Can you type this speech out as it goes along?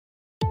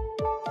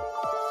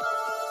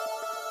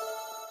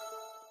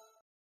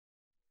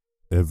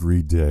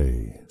Every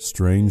day,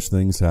 strange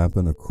things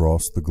happen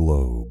across the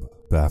globe,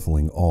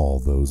 baffling all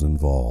those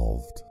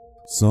involved.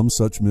 Some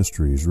such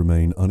mysteries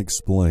remain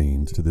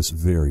unexplained to this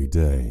very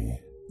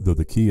day, though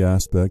the key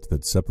aspect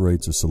that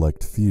separates a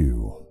select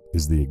few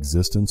is the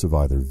existence of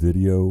either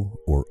video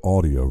or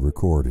audio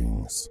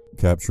recordings,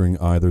 capturing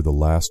either the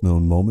last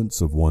known moments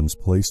of one's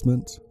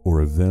placement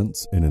or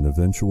events in an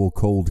eventual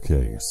cold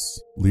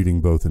case, leading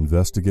both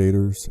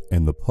investigators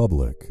and the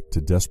public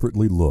to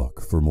desperately look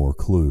for more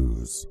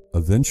clues,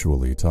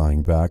 eventually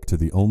tying back to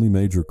the only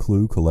major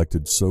clue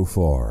collected so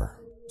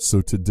far.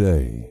 So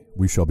today,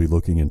 we shall be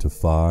looking into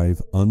 5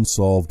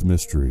 unsolved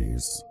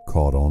mysteries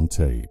caught on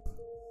tape.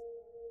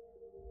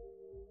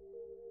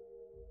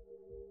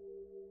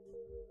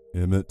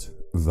 Emmett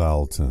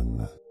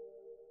Valton.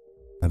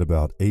 At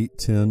about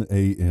 8:10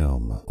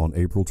 a.m. on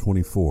April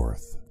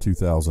 24th,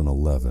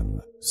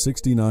 2011,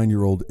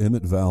 69-year-old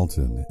Emmett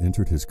Valton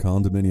entered his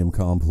condominium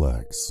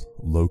complex,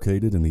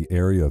 located in the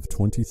area of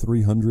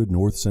 2300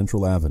 North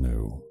Central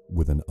Avenue,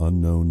 with an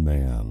unknown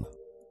man.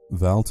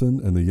 Valton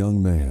and the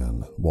young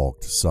man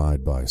walked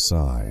side by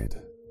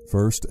side,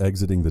 first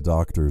exiting the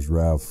doctor's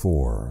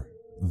RAV4,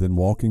 then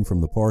walking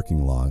from the parking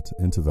lot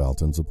into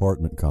Valton's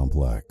apartment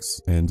complex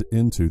and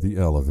into the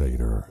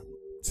elevator.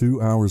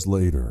 2 hours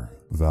later,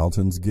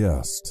 Valton's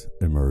guest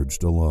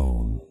emerged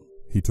alone.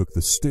 He took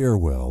the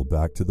stairwell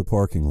back to the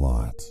parking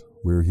lot,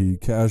 where he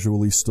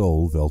casually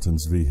stole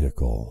Valton's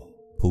vehicle.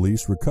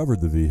 Police recovered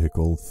the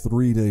vehicle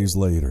 3 days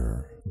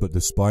later, but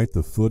despite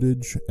the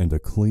footage and a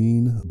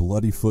clean,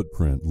 bloody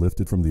footprint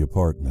lifted from the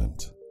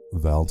apartment,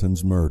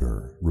 Valton's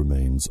murder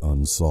remains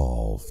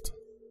unsolved.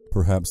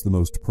 Perhaps the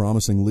most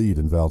promising lead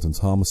in Valton's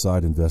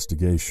homicide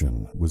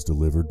investigation was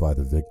delivered by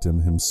the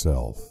victim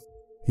himself.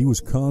 He was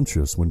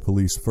conscious when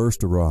police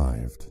first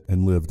arrived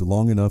and lived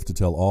long enough to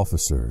tell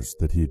officers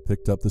that he had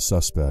picked up the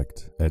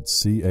suspect at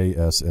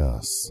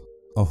CASS,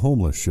 a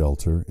homeless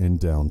shelter in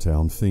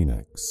downtown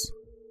Phoenix.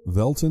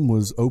 Valton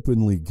was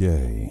openly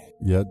gay,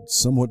 yet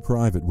somewhat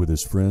private with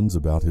his friends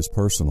about his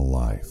personal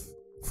life.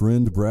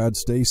 Friend Brad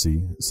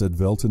Stacy said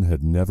Valton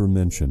had never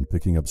mentioned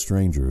picking up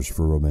strangers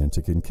for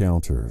romantic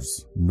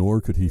encounters,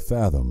 nor could he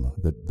fathom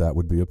that that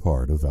would be a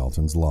part of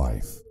Valton's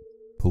life.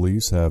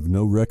 Police have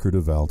no record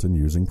of Valton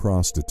using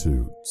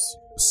prostitutes.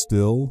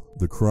 Still,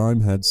 the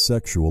crime had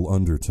sexual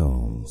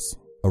undertones.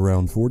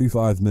 Around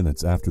 45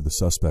 minutes after the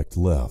suspect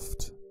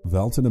left,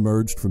 Valton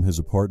emerged from his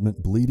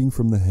apartment bleeding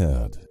from the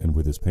head and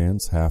with his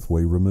pants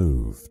halfway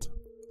removed.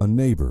 A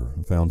neighbor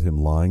found him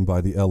lying by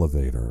the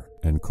elevator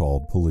and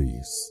called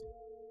police.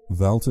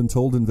 Valton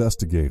told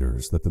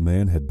investigators that the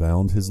man had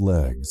bound his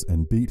legs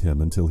and beat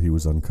him until he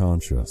was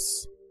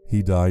unconscious.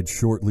 He died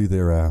shortly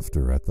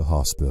thereafter at the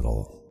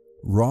hospital.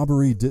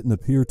 Robbery didn't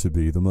appear to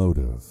be the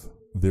motive.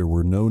 There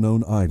were no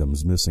known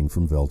items missing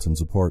from Valton's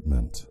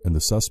apartment, and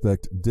the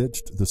suspect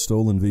ditched the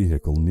stolen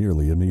vehicle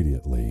nearly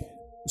immediately.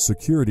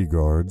 Security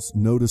guards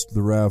noticed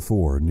the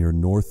RAV4 near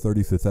North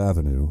 35th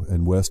Avenue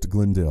and West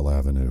Glendale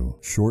Avenue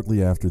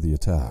shortly after the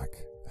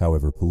attack.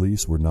 However,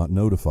 police were not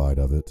notified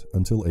of it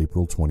until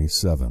April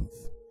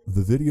 27th.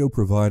 The video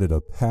provided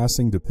a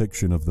passing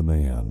depiction of the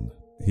man.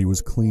 He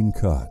was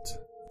clean-cut,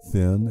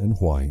 thin and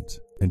white,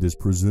 and is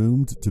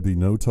presumed to be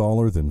no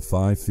taller than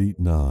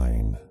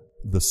 5'9".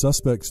 The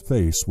suspect's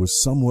face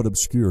was somewhat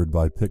obscured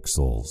by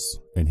pixels,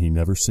 and he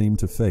never seemed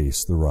to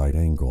face the right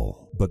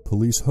angle. But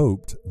police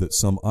hoped that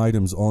some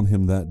items on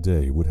him that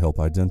day would help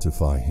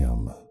identify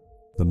him.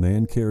 The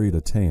man carried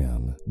a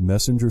tan,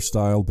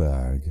 messenger-style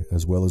bag,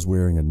 as well as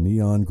wearing a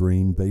neon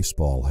green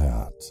baseball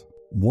hat.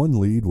 One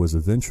lead was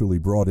eventually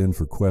brought in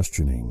for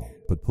questioning,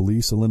 but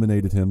police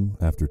eliminated him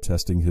after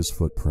testing his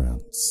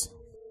footprints.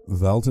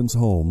 Valton's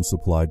home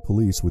supplied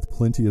police with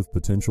plenty of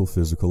potential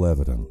physical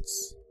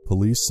evidence.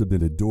 Police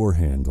submitted door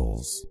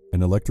handles,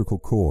 an electrical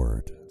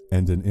cord,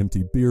 and an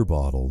empty beer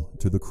bottle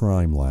to the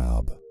crime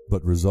lab,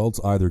 but results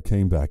either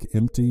came back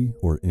empty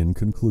or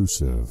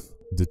inconclusive.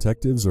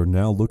 Detectives are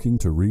now looking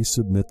to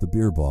resubmit the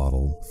beer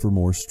bottle for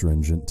more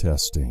stringent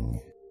testing.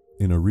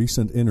 In a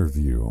recent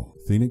interview,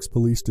 Phoenix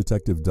Police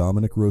Detective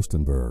Dominic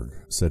Rostenberg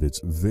said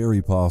it's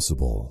very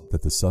possible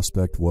that the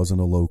suspect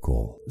wasn't a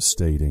local,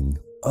 stating,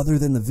 "Other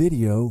than the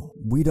video,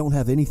 we don't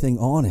have anything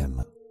on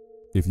him."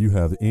 If you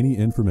have any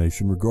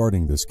information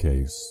regarding this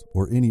case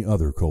or any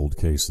other cold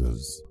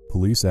cases,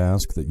 police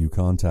ask that you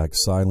contact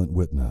Silent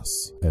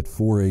Witness at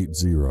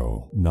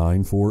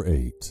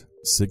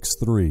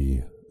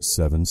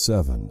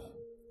 480-948-6377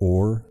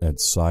 or at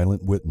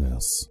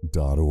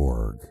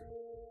silentwitness.org.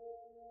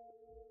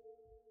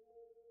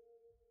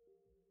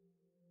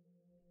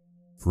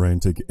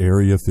 Frantic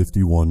Area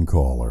 51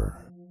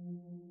 caller.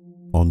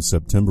 On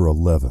September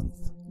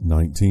 11th,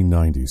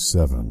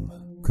 1997,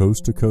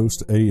 Coast to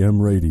Coast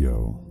AM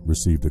radio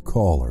received a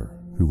caller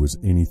who was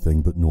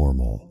anything but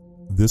normal.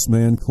 This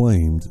man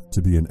claimed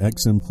to be an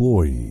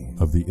ex-employee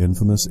of the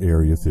infamous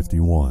Area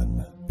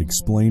 51,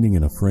 explaining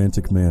in a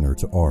frantic manner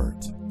to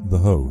Art, the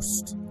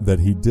host, that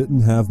he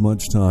didn't have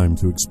much time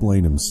to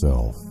explain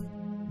himself.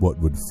 What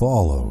would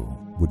follow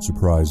would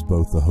surprise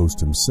both the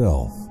host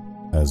himself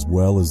as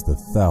well as the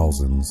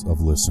thousands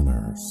of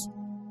listeners.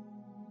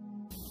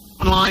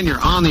 Line,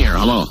 you're on the air.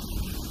 Hello.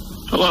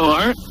 Hello,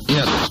 Art.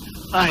 Yes.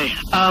 Hi.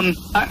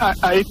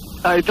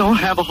 I don't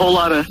have a whole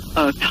lot of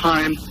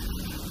time.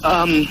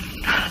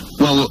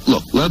 Well,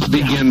 look, let's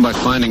begin by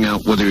finding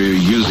out whether you're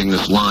using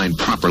this line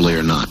properly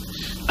or not.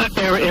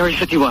 Area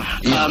 51.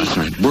 Yeah, that's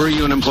right. Were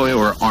you an employee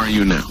or are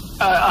you now?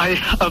 A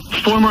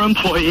former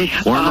employee.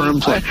 Former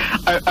employee.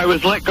 I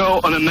was let go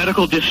on a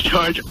medical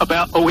discharge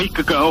about a week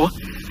ago,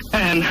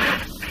 and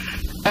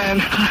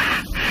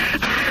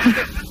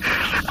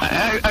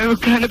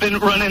I've kind of been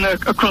running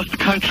across the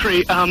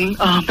country.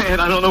 Oh man,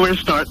 I don't know where to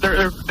start.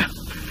 They're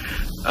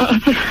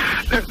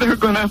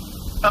gonna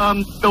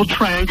they'll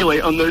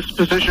triangulate on this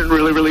position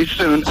really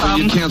soon. So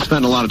you can't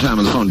spend a lot of time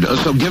on the phone.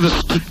 So give us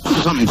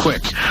something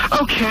quick.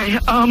 Okay.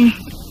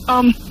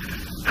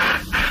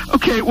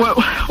 Okay.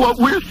 What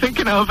we're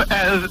thinking of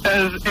as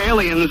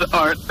aliens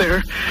are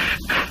they're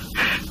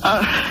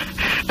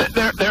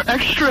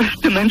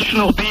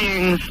extra-dimensional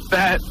beings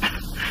that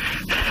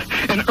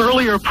an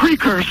earlier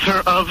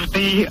precursor of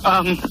the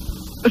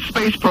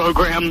space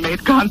program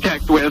made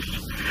contact with.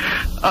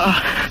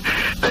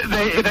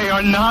 They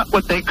are not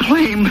what they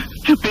claim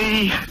to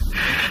be.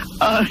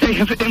 They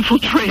have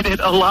infiltrated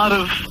a lot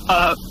of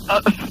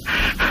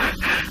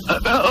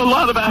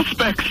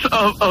aspects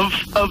of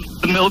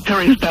the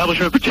military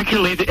establishment,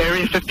 particularly the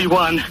Area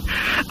 51.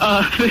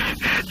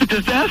 The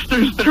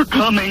disasters that are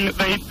coming,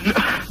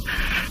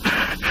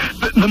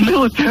 the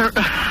military,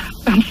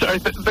 I'm sorry,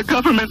 the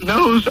government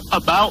knows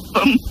about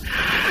them,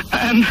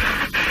 and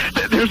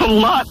there's a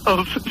lot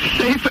of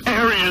safe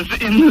areas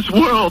in this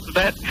world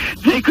that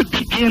they could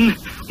begin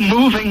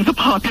moving the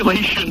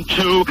population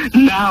to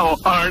now,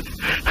 Art.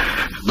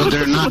 But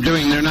they're not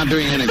doing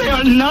anything. They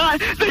are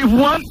not. They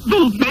want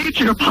the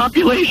major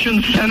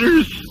population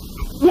centers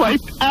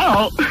wiped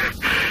out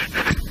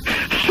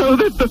so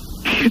that the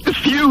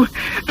few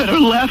that are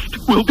left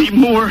will be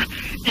more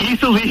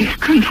easily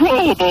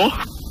controllable.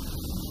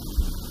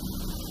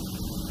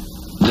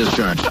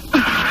 Discharge.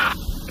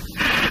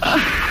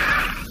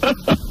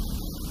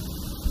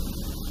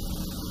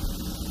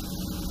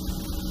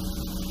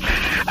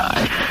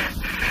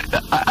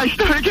 I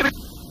started getting...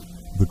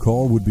 The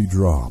call would be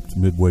dropped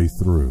midway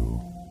through,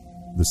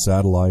 the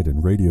satellite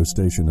and radio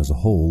station as a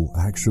whole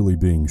actually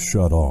being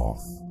shut off.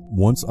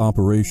 Once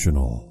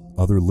operational,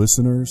 other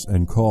listeners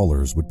and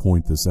callers would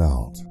point this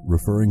out,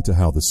 referring to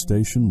how the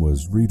station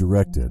was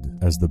redirected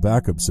as the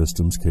backup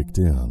systems kicked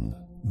in.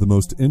 The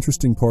most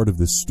interesting part of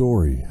this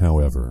story,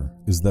 however,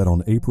 is that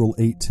on April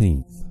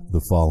 18th,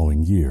 the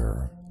following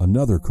year,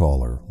 another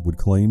caller would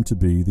claim to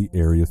be the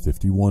Area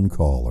 51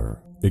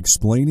 caller,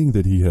 explaining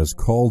that he has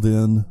called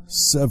in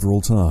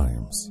several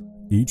times,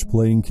 each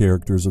playing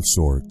characters of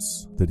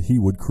sorts that he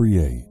would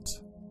create.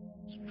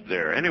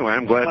 There. Anyway,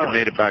 I'm glad you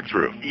made it back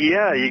through.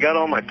 Yeah, you got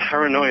all my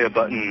paranoia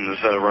buttons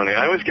running.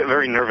 I always get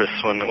very nervous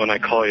when I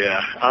call you.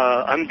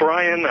 I'm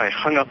Brian. I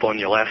hung up on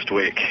you last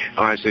week.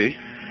 Oh, I see.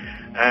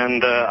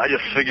 And I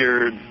just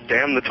figured,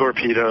 damn the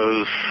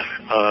torpedoes.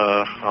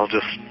 I'll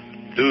just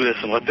do this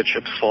and let the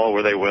chips fall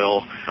where they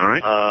will. All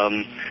right.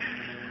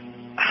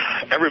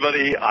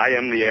 Everybody, I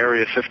am the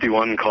Area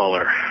 51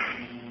 caller.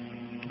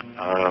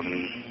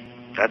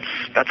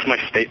 That's my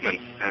statement,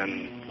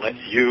 and let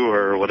you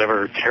or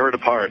whatever tear it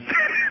apart.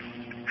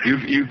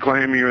 You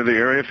claim you're the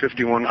Area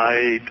 51?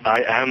 I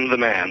am the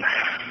man.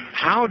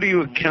 How do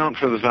you account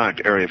for the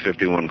fact, Area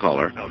 51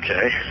 caller,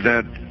 Okay.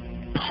 that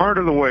part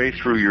of the way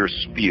through your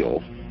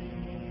spiel,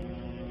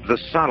 the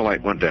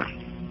satellite went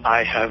down?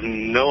 I have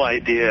no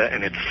idea,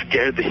 and it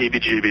scared the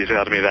heebie-jeebies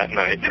out of me that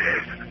night.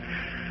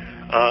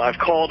 I've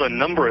called a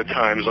number of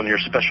times on your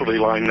specialty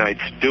line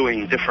nights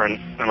doing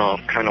different,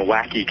 kind of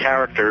wacky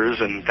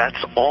characters, and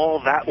that's all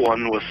that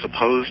one was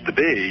supposed to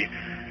be.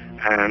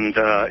 And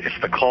if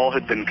the call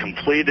had been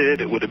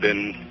completed, it would have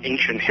been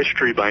ancient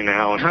history by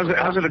now.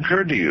 Has it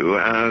occurred to you,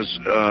 as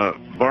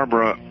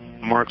Barbara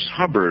Marx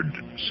Hubbard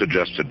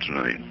suggested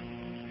tonight,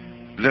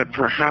 that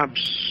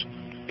perhaps,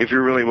 if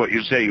you're really what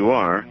you say you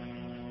are,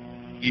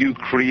 you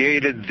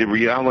created the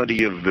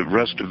reality of the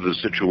rest of the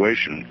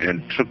situation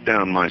and took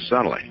down my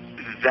satellite?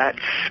 That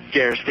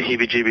scares the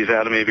heebie-jeebies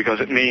out of me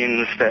because it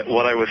means that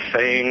what I was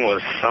saying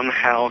was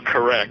somehow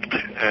correct,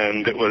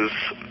 and it was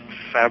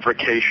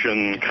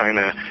fabrication, kind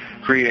of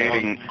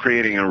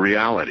creating a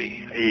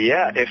reality.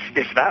 Yeah,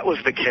 if that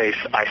was the case,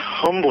 I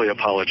humbly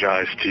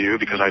apologize to you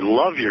because I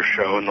love your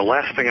show, and the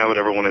last thing I would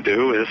ever want to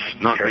do is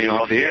knock tear me you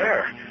off the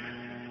air.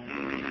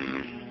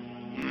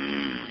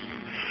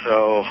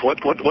 So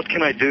what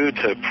can I do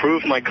to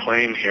prove my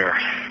claim here?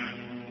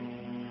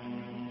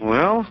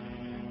 Well,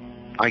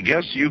 I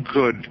guess you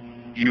could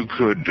give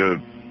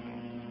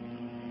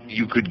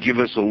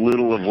us a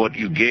little of what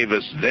you gave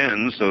us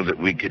then so that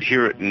we could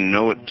hear it and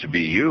know it to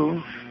be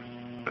you.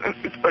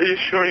 Are you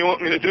sure you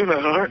want me to do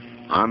that, Art?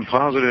 I'm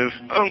positive.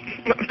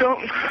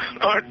 Don't,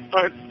 Art,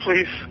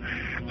 please.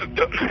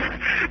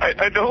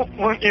 I don't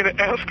want you to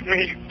ask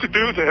me to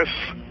do this.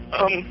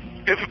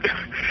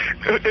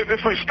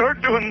 If I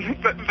start doing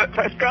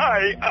that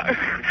guy,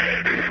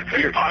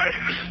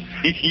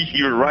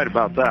 You're right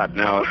about that.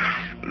 Now,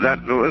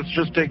 let's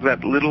just take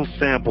that little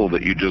sample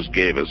that you just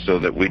gave us so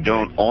that we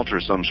don't alter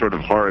some sort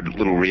of horrid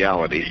little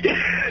reality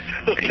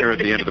here at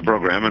the end of the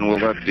program, and we'll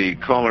let the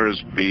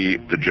callers be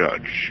the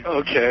judge.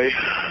 Okay.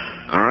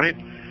 All right?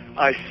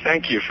 I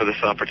thank you for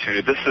this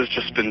opportunity. This has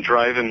just been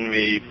driving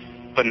me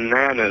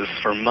bananas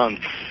for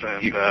months,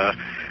 and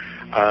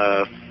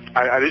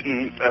I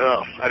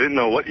didn't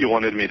know what you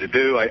wanted me to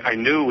do. I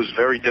knew it was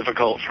very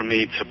difficult for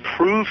me to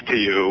prove to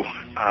you,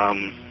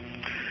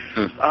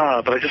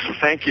 but I just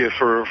thank you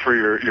for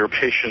your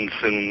patience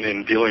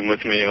in dealing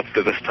with me up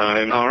to this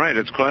time. All right,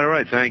 it's quite all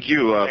right. Thank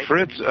you.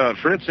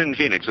 Fritz in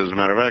Phoenix, as a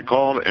matter of fact,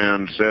 called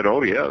and said,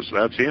 oh, yes,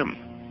 that's him.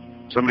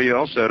 Somebody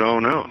else said, oh,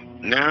 no.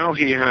 Now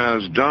he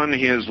has done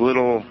his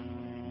little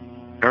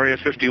Area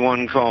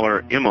 51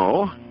 caller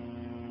IMO,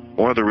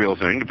 or the real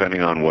thing,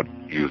 depending on what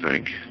you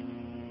think.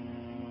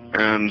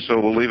 And so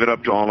we'll leave it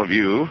up to all of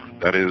you.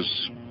 That is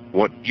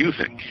what you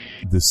think.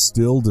 This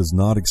still does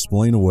not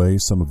explain away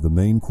some of the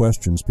main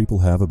questions people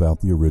have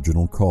about the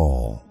original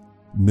call.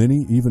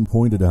 Many even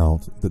pointed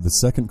out that the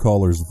second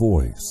caller's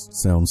voice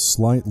sounds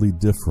slightly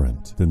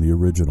different than the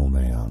original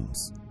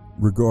man's.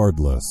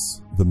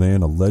 Regardless, the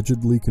man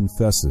allegedly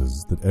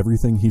confesses that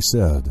everything he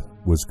said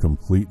was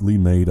completely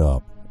made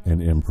up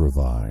and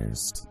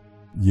improvised.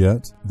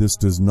 Yet, this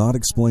does not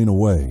explain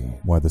away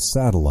why the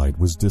satellite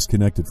was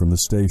disconnected from the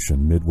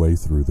station midway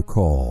through the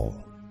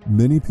call.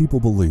 Many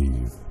people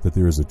believe that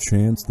there is a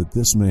chance that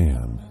this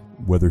man,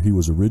 whether he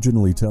was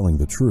originally telling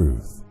the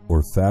truth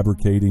or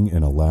fabricating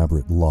an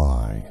elaborate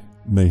lie,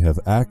 may have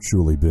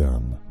actually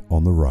been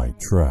on the right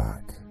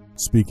track,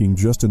 speaking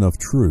just enough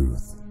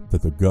truth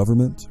that the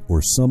government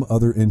or some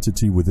other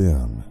entity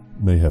within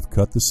may have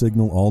cut the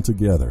signal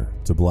altogether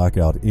to black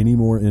out any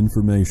more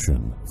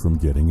information from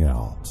getting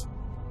out.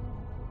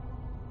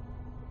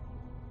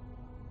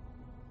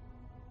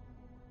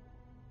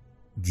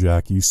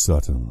 Jackie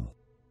Sutton.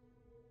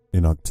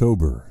 In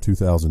October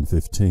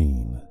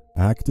 2015,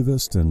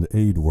 activist and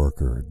aid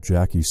worker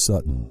Jackie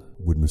Sutton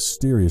would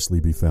mysteriously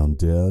be found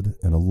dead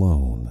and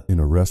alone in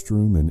a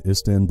restroom in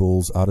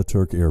Istanbul's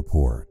Ataturk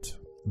airport.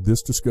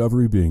 This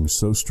discovery being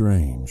so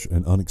strange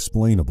and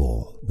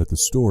unexplainable that the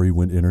story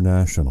went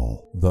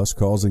international, thus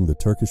causing the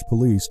Turkish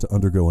police to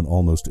undergo an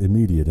almost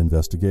immediate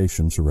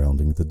investigation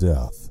surrounding the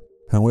death.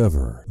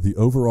 However, the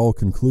overall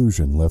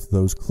conclusion left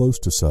those close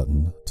to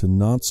Sutton to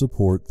not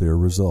support their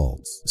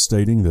results,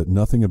 stating that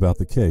nothing about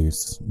the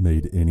case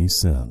made any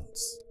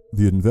sense.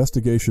 The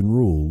investigation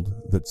ruled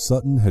that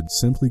Sutton had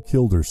simply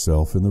killed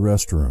herself in the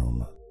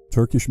restroom.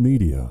 Turkish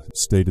media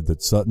stated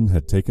that Sutton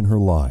had taken her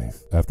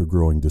life after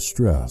growing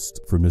distressed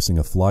for missing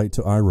a flight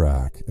to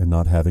Iraq and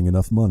not having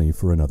enough money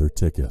for another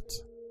ticket.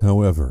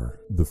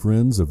 However, the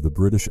friends of the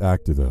British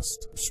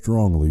activist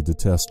strongly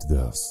detest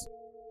this.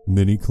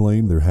 Many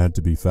claim there had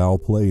to be foul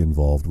play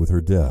involved with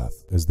her death,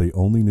 as they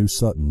only knew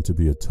Sutton to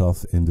be a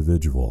tough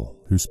individual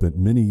who spent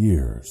many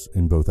years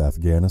in both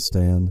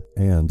Afghanistan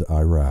and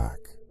Iraq.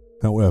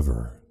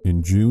 However,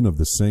 in June of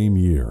the same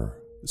year,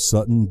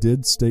 Sutton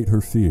did state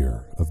her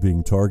fear of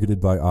being targeted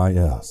by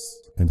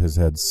IS and has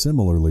had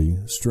similarly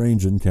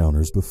strange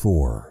encounters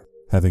before,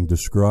 having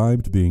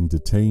described being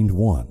detained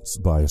once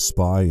by a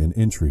spy in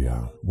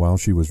Intria while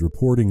she was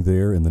reporting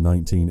there in the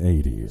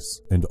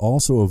 1980s, and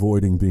also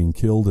avoiding being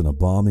killed in a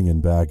bombing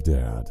in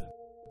Baghdad.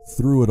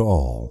 Through it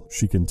all,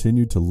 she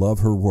continued to love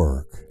her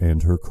work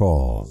and her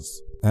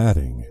cause,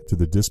 adding to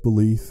the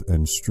disbelief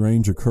and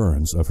strange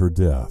occurrence of her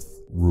death,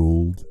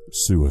 ruled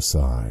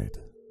suicide.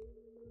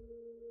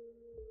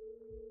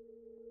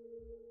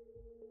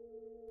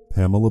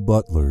 Pamela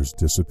Butler's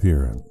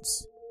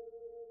disappearance.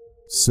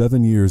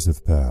 7 years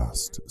have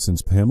passed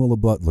since Pamela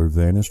Butler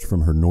vanished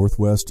from her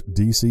Northwest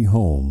D.C.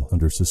 home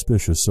under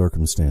suspicious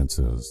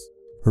circumstances.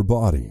 Her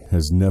body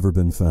has never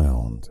been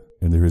found,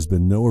 and there has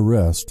been no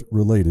arrest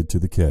related to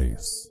the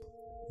case.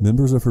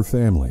 Members of her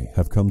family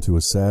have come to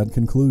a sad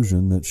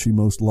conclusion that she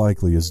most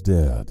likely is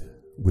dead,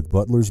 with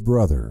Butler's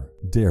brother,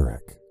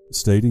 Derek,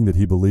 stating that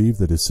he believed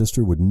that his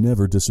sister would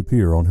never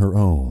disappear on her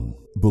own,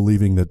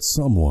 believing that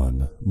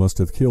someone must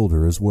have killed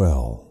her as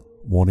well.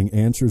 Wanting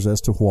answers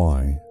as to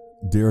why,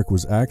 Derek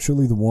was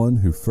actually the one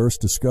who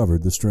first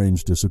discovered the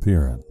strange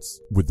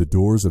disappearance. With the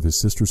doors of his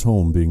sister's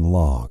home being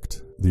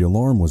locked, the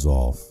alarm was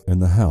off,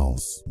 and the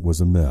house was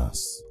a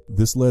mess.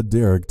 This led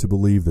Derek to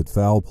believe that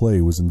foul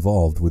play was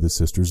involved with his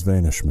sister's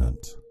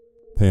vanishment.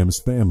 Pam's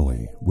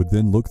family would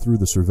then look through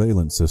the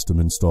surveillance system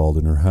installed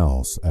in her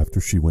house after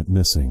she went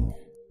missing.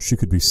 She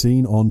could be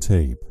seen on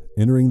tape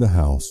entering the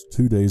house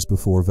 2 days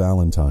before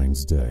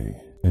Valentine's Day,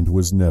 and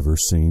was never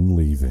seen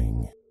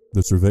leaving.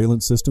 The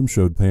surveillance system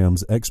showed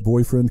Pam's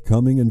ex-boyfriend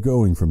coming and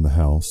going from the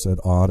house at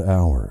odd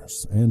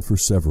hours and for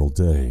several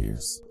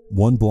days.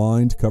 One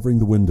blind covering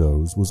the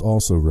windows was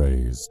also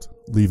raised,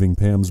 leaving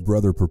Pam's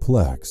brother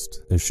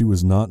perplexed, as she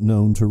was not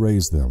known to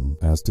raise them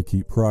as to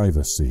keep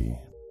privacy.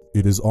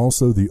 It is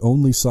also the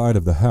only side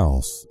of the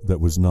house that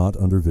was not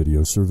under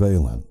video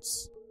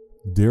surveillance.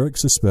 Derek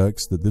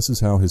suspects that this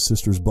is how his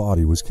sister's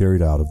body was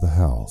carried out of the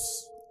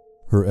house.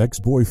 Her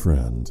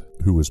ex-boyfriend,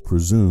 who was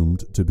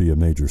presumed to be a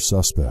major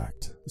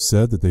suspect,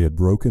 said that they had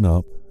broken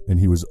up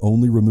and he was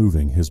only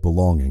removing his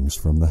belongings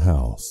from the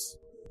house.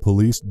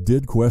 Police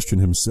did question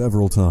him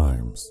several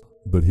times,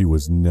 but he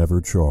was never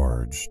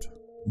charged.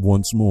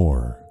 Once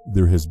more,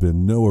 there has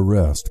been no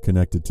arrest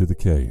connected to the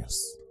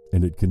case,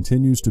 and it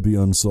continues to be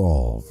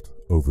unsolved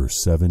over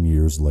 7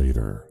 years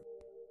later.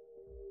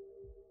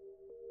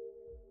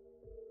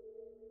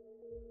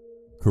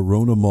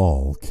 Corona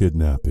Mall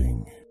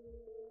kidnapping.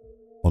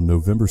 On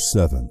November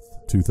 7th,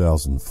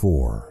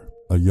 2004,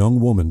 a young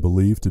woman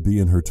believed to be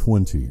in her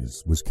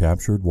 20s was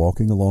captured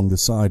walking along the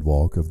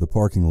sidewalk of the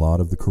parking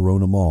lot of the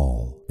Corona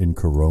Mall in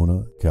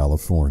Corona,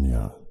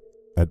 California.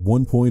 At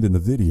one point in the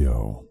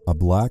video, a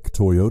black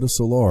Toyota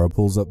Solara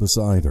pulls up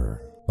beside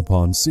her.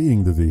 Upon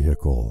seeing the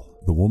vehicle,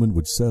 the woman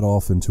would set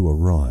off into a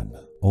run,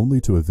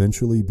 only to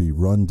eventually be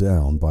run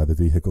down by the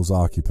vehicle's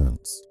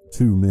occupants,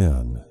 2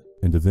 men,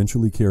 and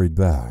eventually carried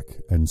back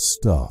and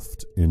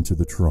stuffed into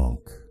the trunk.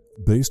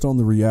 Based on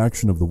the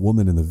reaction of the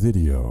woman in the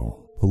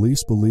video,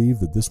 police believe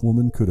that this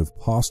woman could have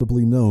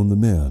possibly known the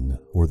men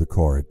or the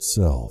car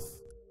itself.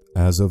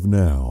 As of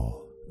now,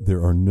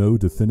 there are no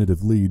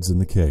definitive leads in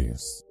the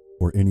case,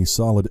 or any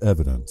solid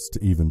evidence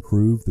to even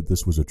prove that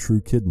this was a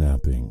true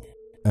kidnapping.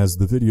 As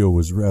the video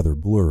was rather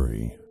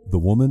blurry, the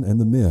woman and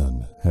the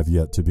men have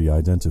yet to be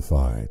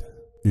identified.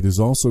 It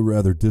is also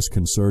rather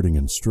disconcerting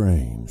and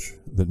strange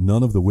that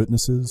none of the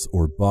witnesses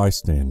or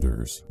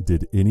bystanders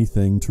did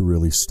anything to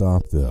really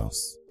stop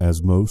this,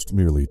 as most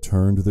merely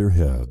turned their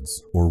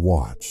heads or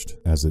watched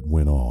as it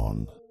went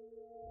on.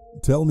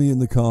 Tell me in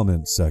the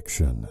comments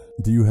section,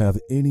 do you have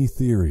any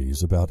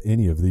theories about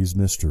any of these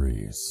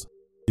mysteries?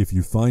 If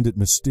you find it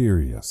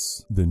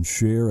mysterious, then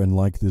share and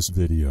like this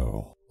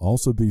video.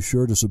 Also be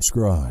sure to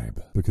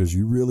subscribe, because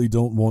you really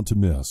don't want to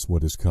miss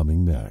what is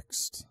coming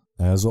next.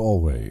 As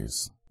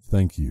always,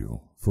 thank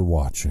you for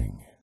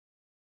watching.